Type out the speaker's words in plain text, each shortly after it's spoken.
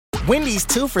Wendy's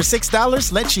 2 for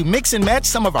 $6 lets you mix and match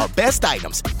some of our best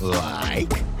items,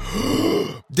 like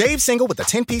Dave Single with a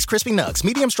 10-piece crispy nugs,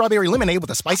 medium strawberry lemonade with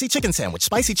a spicy chicken sandwich,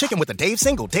 spicy chicken with a Dave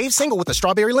Single with a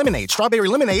strawberry lemonade,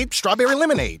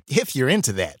 if you're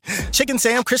into that. Chicken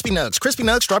Sam, crispy nugs,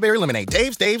 strawberry lemonade,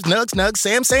 Dave's,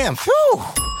 nugs, Sam. Whew.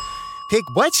 Pick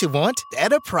what you want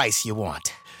at a price you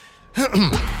want.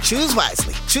 Choose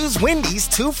wisely. Choose Wendy's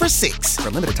 2 for $6. For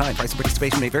a limited time, price and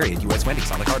participation may vary at U.S. Wendy's.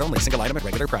 On the card only. Single item at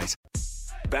regular price.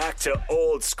 Back to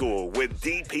Old School with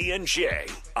DP and J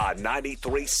on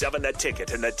 93.7 The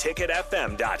Ticket and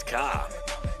theticketfm.com.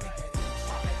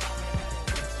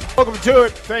 Welcome to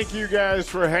it. Thank you guys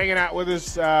for hanging out with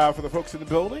us. For the folks in the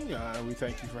building, we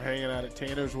thank you for hanging out at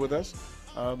Tanner's with us.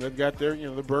 They've got their,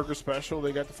 the burger special.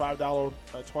 They got the $5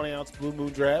 20-ounce Blue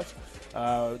Moon drafts.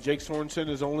 Jake Sorensen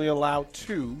is only allowed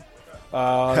 2,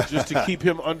 just to keep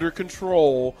him under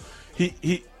control.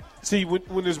 See,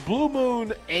 when there's Blue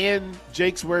Moon and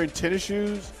Jake's wearing tennis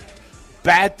shoes,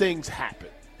 bad things happen.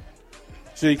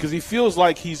 See, because he feels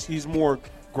like he's more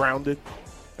grounded,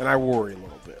 and I worry a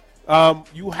little bit.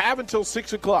 You have until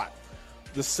 6 o'clock.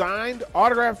 The signed,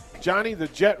 autographed Johnny the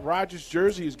Jet Rogers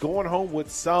jersey is going home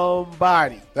with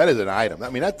somebody. That is an item. I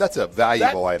mean, that's a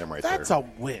valuable item right there. That's a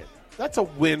win. That's a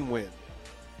win-win.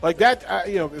 Like that,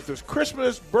 if there's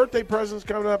Christmas, birthday presents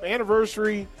coming up,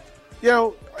 anniversary,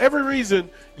 every reason,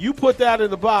 you put that in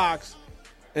the box,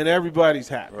 and everybody's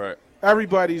happy. Right.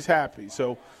 Everybody's happy.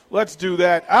 So let's do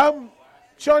that.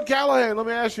 Sean Callahan, let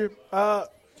me ask you,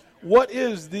 what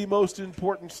is the most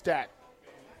important stat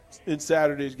in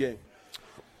Saturday's game?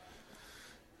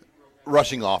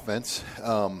 Rushing offense,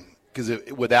 because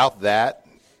without that,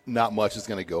 not much is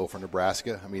going to go for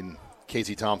Nebraska. I mean,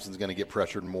 Casey Thompson's going to get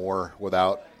pressured more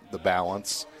without the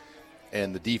balance,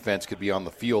 and the defense could be on the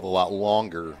field a lot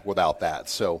longer without that.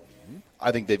 So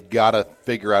I think they've got to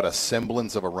figure out a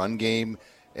semblance of a run game,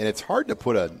 and it's hard to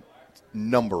put a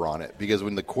number on it because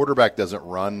when the quarterback doesn't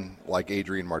run like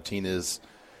Adrian Martinez,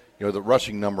 the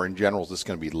rushing number in general is just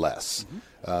going to be less.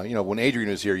 When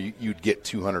Adrian was here, you'd get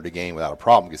 200 a game without a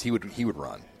problem because he would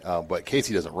run. But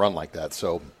Casey doesn't run like that.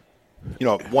 So,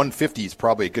 150 is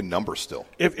probably a good number still.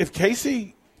 If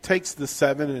Casey takes the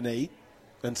 7 and 8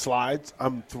 and slides,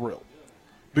 I'm thrilled.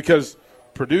 Because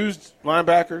Purdue's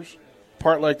linebackers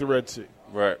part like the Red Sea.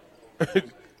 Right.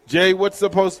 Jay, what's the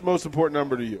most important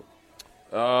number to you?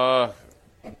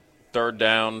 Third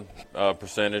down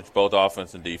percentage, both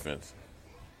offense and defense.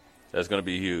 That's going to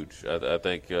be huge. I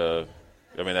think,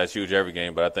 that's huge every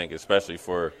game, but I think especially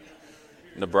for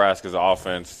Nebraska's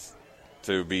offense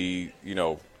to be,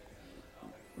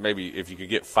 maybe if you could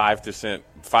get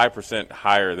 5%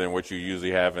 higher than what you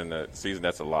usually have in the season,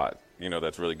 that's a lot.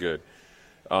 That's really good.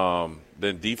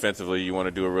 Then defensively, you want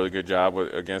to do a really good job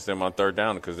against them on third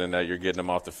down because then you're getting them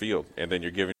off the field, and then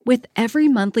you're giving. With every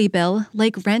monthly bill,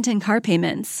 like rent and car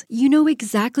payments, you know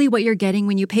exactly what you're getting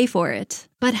when you pay for it.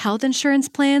 But health insurance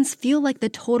plans feel like the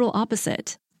total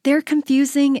opposite. They're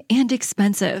confusing and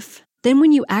expensive. Then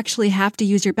when you actually have to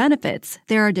use your benefits,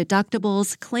 there are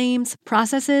deductibles, claims,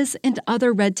 processes, and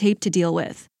other red tape to deal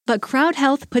with. But Crowd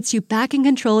Health puts you back in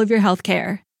control of your health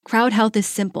care. Crowd Health is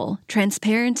simple,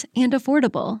 transparent, and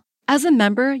affordable. As a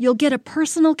member, you'll get a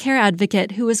personal care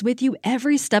advocate who is with you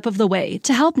every step of the way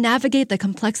to help navigate the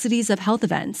complexities of health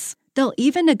events. They'll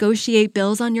even negotiate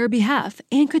bills on your behalf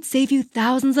and could save you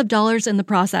thousands of dollars in the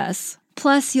process.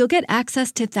 Plus, you'll get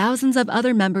access to thousands of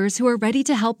other members who are ready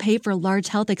to help pay for large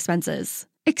health expenses.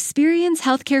 Experience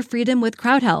healthcare freedom with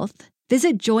Crowd Health.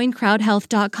 Visit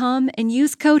joincrowdhealth.com and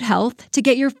use code HEALTH to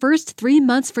get your first 3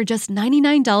 months for just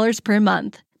 $99 per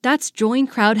month. That's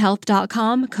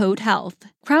joincrowdhealth.com, code HEALTH.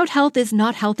 Crowd Health is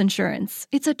not health insurance.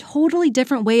 It's a totally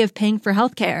different way of paying for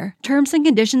healthcare. Terms and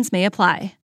conditions may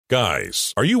apply.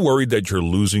 Guys, are you worried that you're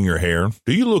losing your hair?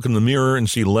 Do you look in the mirror and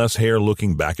see less hair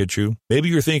looking back at you? Maybe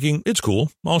you're thinking, it's cool,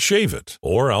 I'll shave it.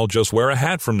 Or I'll just wear a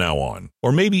hat from now on.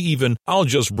 Or maybe even, I'll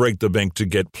just break the bank to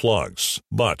get plugs.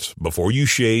 But before you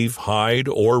shave, hide,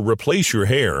 or replace your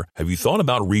hair, have you thought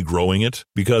about regrowing it?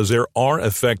 Because there are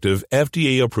effective,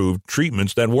 FDA-approved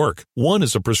treatments that work. One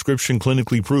is a prescription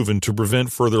clinically proven to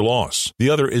prevent further loss. The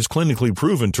other is clinically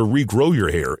proven to regrow your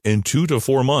hair in 2 to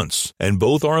 4 months. And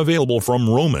both are available from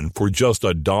Roman for just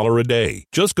 $1 a day.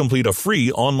 Just complete a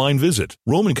free online visit.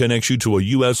 Roman connects you to a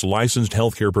U.S. licensed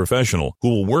healthcare professional who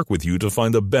will work with you to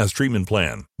find the best treatment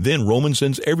plan. Then Roman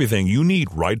sends everything you need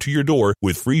right to your door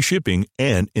with free shipping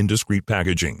and in discreet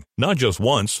packaging. Not just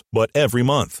once, but every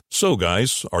month. So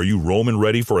guys, are you Roman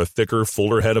ready for a thicker,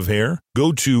 fuller head of hair?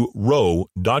 Go to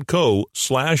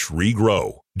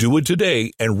ro.co/regrow. Do it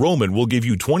today, and Roman will give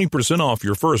you 20% off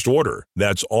your first order.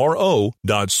 That's ro.co/regrow.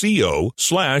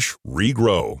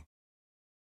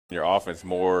 your offense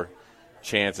more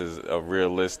chances of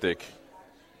realistic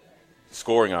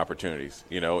scoring opportunities,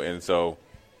 and so,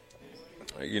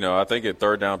 I think at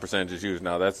third down percentage is huge.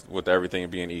 Now, that's with everything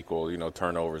being equal,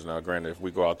 turnovers. Now, granted, if we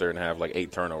go out there and have like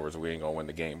 8 turnovers, we ain't going to win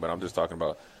the game. But I'm just talking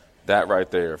about that right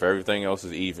there. If everything else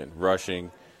is even,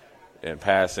 rushing and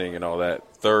passing and all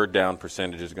that, third down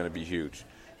percentage is going to be huge.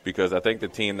 Because I think the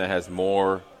team that has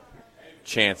more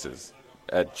chances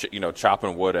at,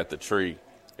 chopping wood at the tree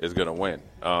is going to win.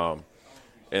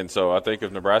 And so I think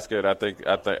if Nebraska,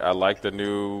 I like the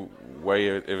new way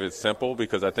if it's simple,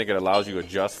 because I think it allows you to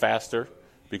adjust faster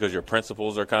because your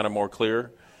principles are kind of more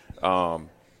clear. I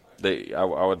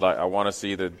want to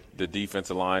see the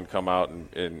defensive line come out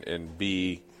and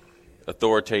be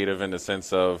authoritative in the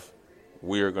sense of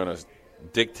we are going to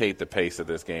dictate the pace of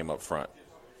this game up front.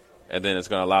 And then it's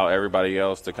going to allow everybody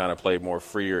else to kind of play more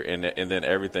freer, and then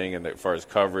everything as far as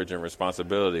coverage and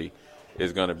responsibility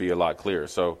is going to be a lot clearer.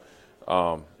 So,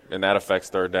 and that affects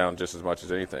third down just as much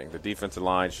as anything. The defensive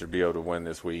line should be able to win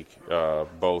this week,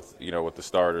 both with the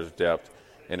starters' depth,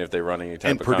 and if they run any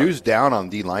type of Purdue's down on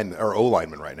D line or O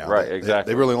linemen right now. Right,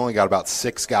 exactly. They really only got about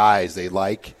 6 guys they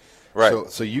like. Right.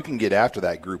 So you can get after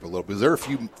that group a little because there are a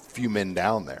few men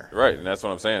down there. Right, and that's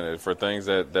what I'm saying. For things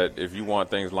that if you want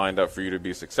things lined up for you to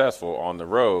be successful on the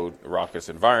road, raucous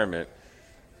environment,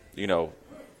 your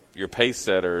pace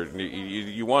setter,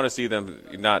 you want to see them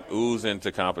not ooze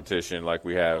into competition like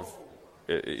we have,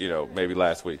 maybe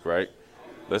last week, right?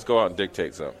 Let's go out and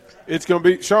dictate something. It's going to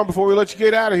be – Sean, before we let you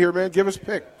get out of here, man, give us a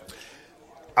pick.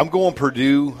 I'm going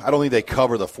Purdue. I don't think they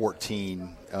cover the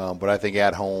 14, but I think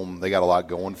at home they got a lot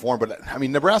going for them. But,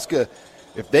 Nebraska,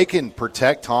 if they can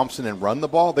protect Thompson and run the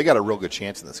ball, they got a real good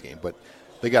chance in this game. But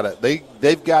they've got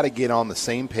to get on the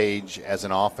same page as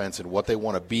an offense and what they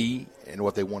want to be and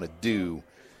what they want to do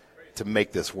to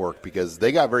make this work, because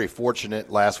they got very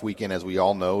fortunate last weekend, as we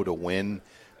all know, to win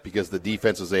because the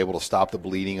defense was able to stop the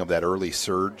bleeding of that early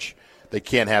surge. They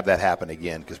can't have that happen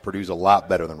again because Purdue's a lot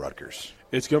better than Rutgers.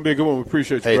 It's going to be a good one. We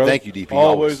appreciate you, hey, brother. Thank you, DP.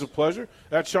 Always a pleasure.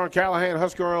 That's Sean Callahan,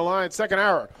 Husker Online. Second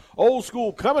hour, Old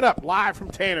School, coming up live from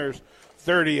Tanner's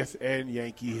 30th and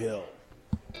Yankee Hill.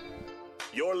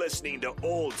 You're listening to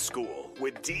Old School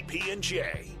with DP and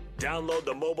J. Download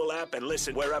the mobile app and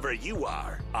listen wherever you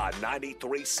are on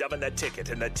 93.7 The Ticket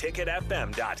and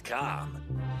theticketfm.com.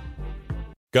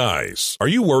 Guys, are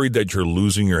you worried that you're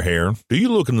losing your hair? Do you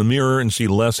look in the mirror and see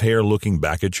less hair looking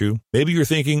back at you? Maybe you're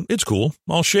thinking, it's cool,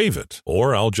 I'll shave it.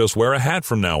 Or I'll just wear a hat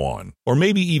from now on. Or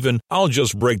maybe even, I'll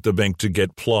just break the bank to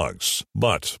get plugs.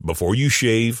 But before you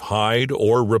shave, hide,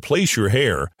 or replace your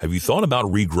hair, have you thought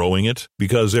about regrowing it?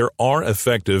 Because there are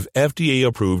effective,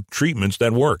 FDA-approved treatments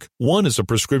that work. One is a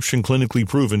prescription clinically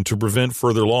proven to prevent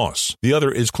further loss. The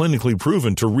other is clinically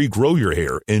proven to regrow your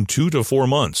hair in 2 to 4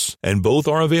 months. And both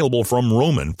are available from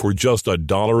Roman for just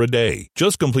 $1 a day.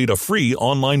 Just complete a free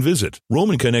online visit.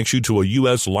 Roman connects you to a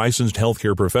U.S. licensed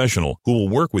healthcare professional who will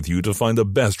work with you to find the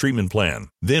best treatment plan.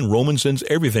 Then Roman sends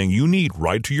everything you need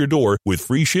right to your door with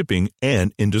free shipping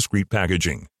and indiscreet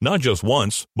packaging. Not just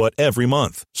once, but every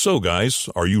month. So guys,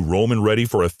 are you Roman ready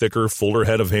for a thicker, fuller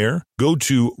head of hair? Go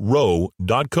to ro.co/regrow.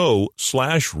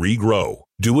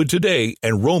 Do it today,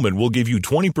 and Roman will give you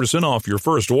 20% off your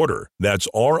first order. That's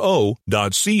ro.co/regrow.